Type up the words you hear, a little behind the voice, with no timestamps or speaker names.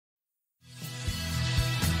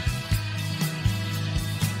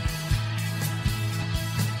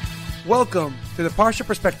Welcome to the Parsha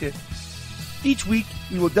Perspective. Each week,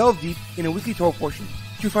 we will delve deep in a weekly Torah portion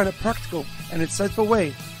to find a practical and insightful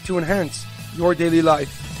way to enhance your daily life.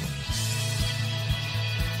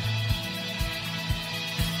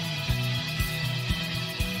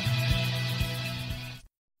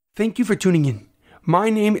 Thank you for tuning in. My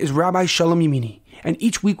name is Rabbi Shalom Yemini, and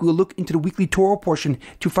each week we will look into the weekly Torah portion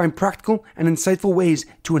to find practical and insightful ways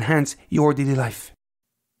to enhance your daily life.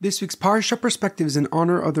 This week's Parsha Perspective is in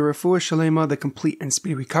honor of the Refuah Shlema, the complete and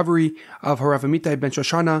speedy recovery of HaRav Amitai ben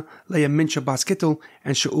Shoshanna, Leah Mintche bas Gittel,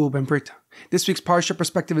 and Shaul ben Berta. This week's Parsha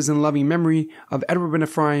Perspective is in loving memory of Edward Ben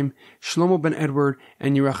Efraim, Shlomo Ben Edward,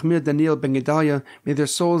 and Yirachmiel Daniel Ben Gedalia. May their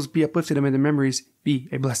souls be uplifted and may their memories be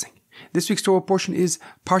a blessing. This week's Torah portion is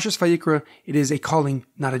Parshas Vayikra. It is a calling,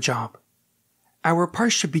 not a job. Our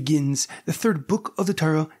Parsha begins the third book of the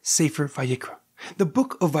Torah, Sefer Vayikra. The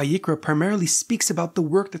book of Vayikra primarily speaks about the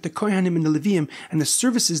work that the Kohanim and the Leviim and the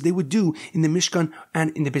services they would do in the Mishkan and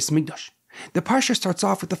in the Beis Mikdash. The Parsha starts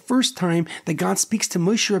off with the first time that God speaks to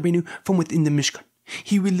Moshe Rabbienu from within the Mishkan.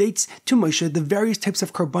 He relates to Moshe the various types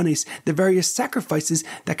of karbanis, the various sacrifices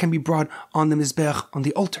that can be brought on the Mizbe'ach, on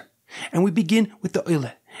the altar. And we begin with the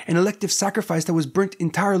Oile, an elective sacrifice that was burnt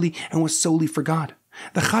entirely and was solely for God.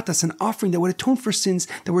 The Chatas, an offering that would atone for sins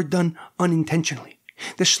that were done unintentionally.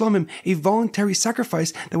 The Shlomim, a voluntary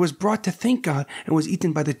sacrifice that was brought to thank God and was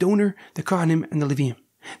eaten by the donor, the Kohanim, and the Leviim.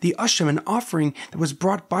 The Hashem, an offering that was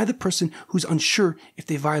brought by the person who's unsure if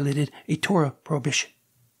they violated a Torah prohibition.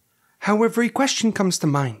 However, a question comes to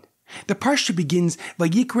mind. The Parsha begins,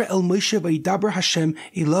 Vayikra el Moshe vayidaber Hashem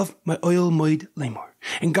elav ma'oil moed lemor.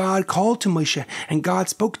 And God called to Moshe, and God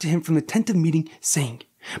spoke to him from the tent of meeting, saying,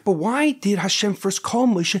 but why did Hashem first call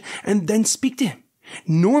Moshe and then speak to him?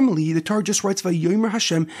 Normally, the Torah just writes Vayomer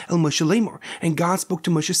Hashem el Moshe lemor, and God spoke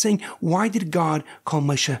to Moshe saying, why did God call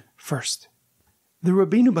Moshe first? The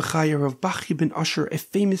Rabbeinu B'chaya of Bachi ben Asher, a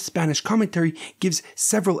famous Spanish commentary, gives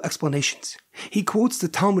several explanations. He quotes the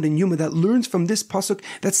Talmud in Yuma that learns from this pasuk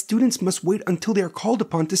that students must wait until they are called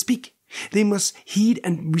upon to speak. They must heed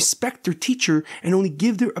and respect their teacher and only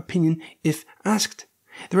give their opinion if asked.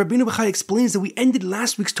 The Rabbeinu B'chaya explains that we ended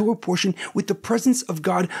last week's Torah portion with the presence of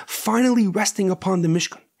God finally resting upon the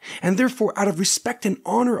Mishkan. And therefore, out of respect and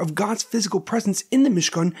honor of God's physical presence in the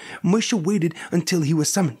Mishkan, Moshe waited until he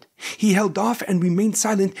was summoned. He held off and remained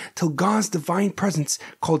silent till God's divine presence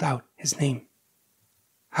called out his name.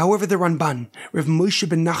 However, the Ramban, Rav Moshe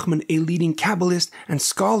ben Nachman, a leading Kabbalist and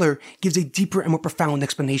scholar, gives a deeper and more profound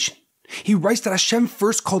explanation. He writes that Hashem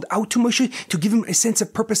first called out to Moshe to give him a sense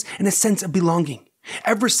of purpose and a sense of belonging.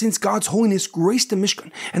 Ever since God's holiness graced the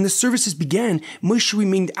Mishkan and the services began, Moshe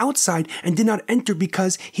remained outside and did not enter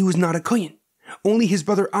because he was not a Kohen. Only his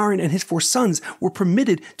brother Aaron and his 4 sons were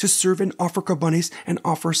permitted to serve and offer karbanis and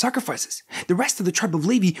offer sacrifices. The rest of the tribe of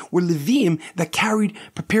Levi were Leviim that carried,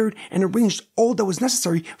 prepared, and arranged all that was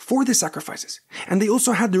necessary for the sacrifices. And they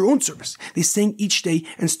also had their own service. They sang each day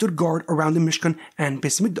and stood guard around the Mishkan and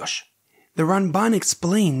Beis Mikdash. The Ramban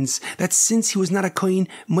explains that since he was not a Kohen,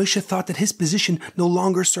 Moshe thought that his position no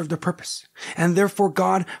longer served a purpose. And therefore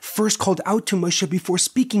God first called out to Moshe before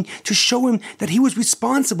speaking to show him that he was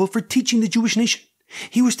responsible for teaching the Jewish nation.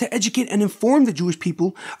 He was to educate and inform the Jewish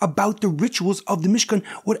people about the rituals of the Mishkan,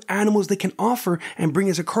 what animals they can offer and bring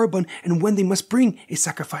as a korban, and when they must bring a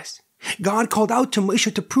sacrifice. God called out to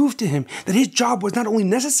Moshe to prove to him that his job was not only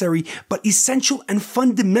necessary, but essential and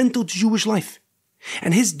fundamental to Jewish life.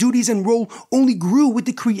 And his duties and role only grew with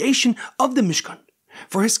the creation of the Mishkan.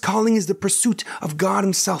 For his calling is the pursuit of God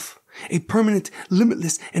himself, a permanent,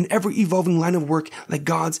 limitless, and ever-evolving line of work like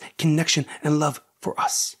God's connection and love for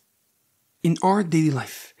us. In our daily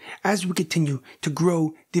life, as we continue to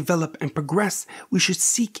grow, develop, and progress, we should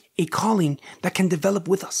seek a calling that can develop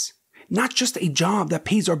with us. Not just a job that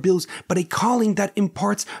pays our bills, but a calling that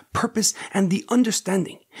imparts purpose and the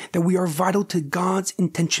understanding that we are vital to God's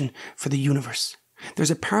intention for the universe.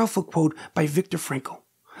 There's a powerful quote by Viktor Frankl.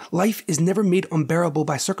 Life is never made unbearable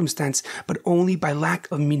by circumstance, but only by lack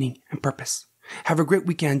of meaning and purpose. Have a great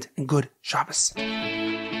weekend and good Shabbos.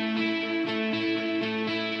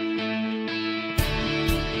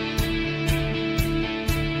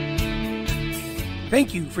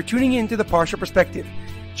 Thank you for tuning in to the Parsha Perspective.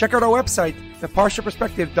 Check out our website,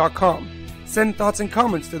 theparshaperspective.com. Send thoughts and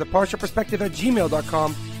comments to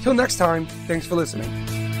theparshaperspective@gmail.com. Till next time, thanks for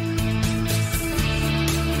listening.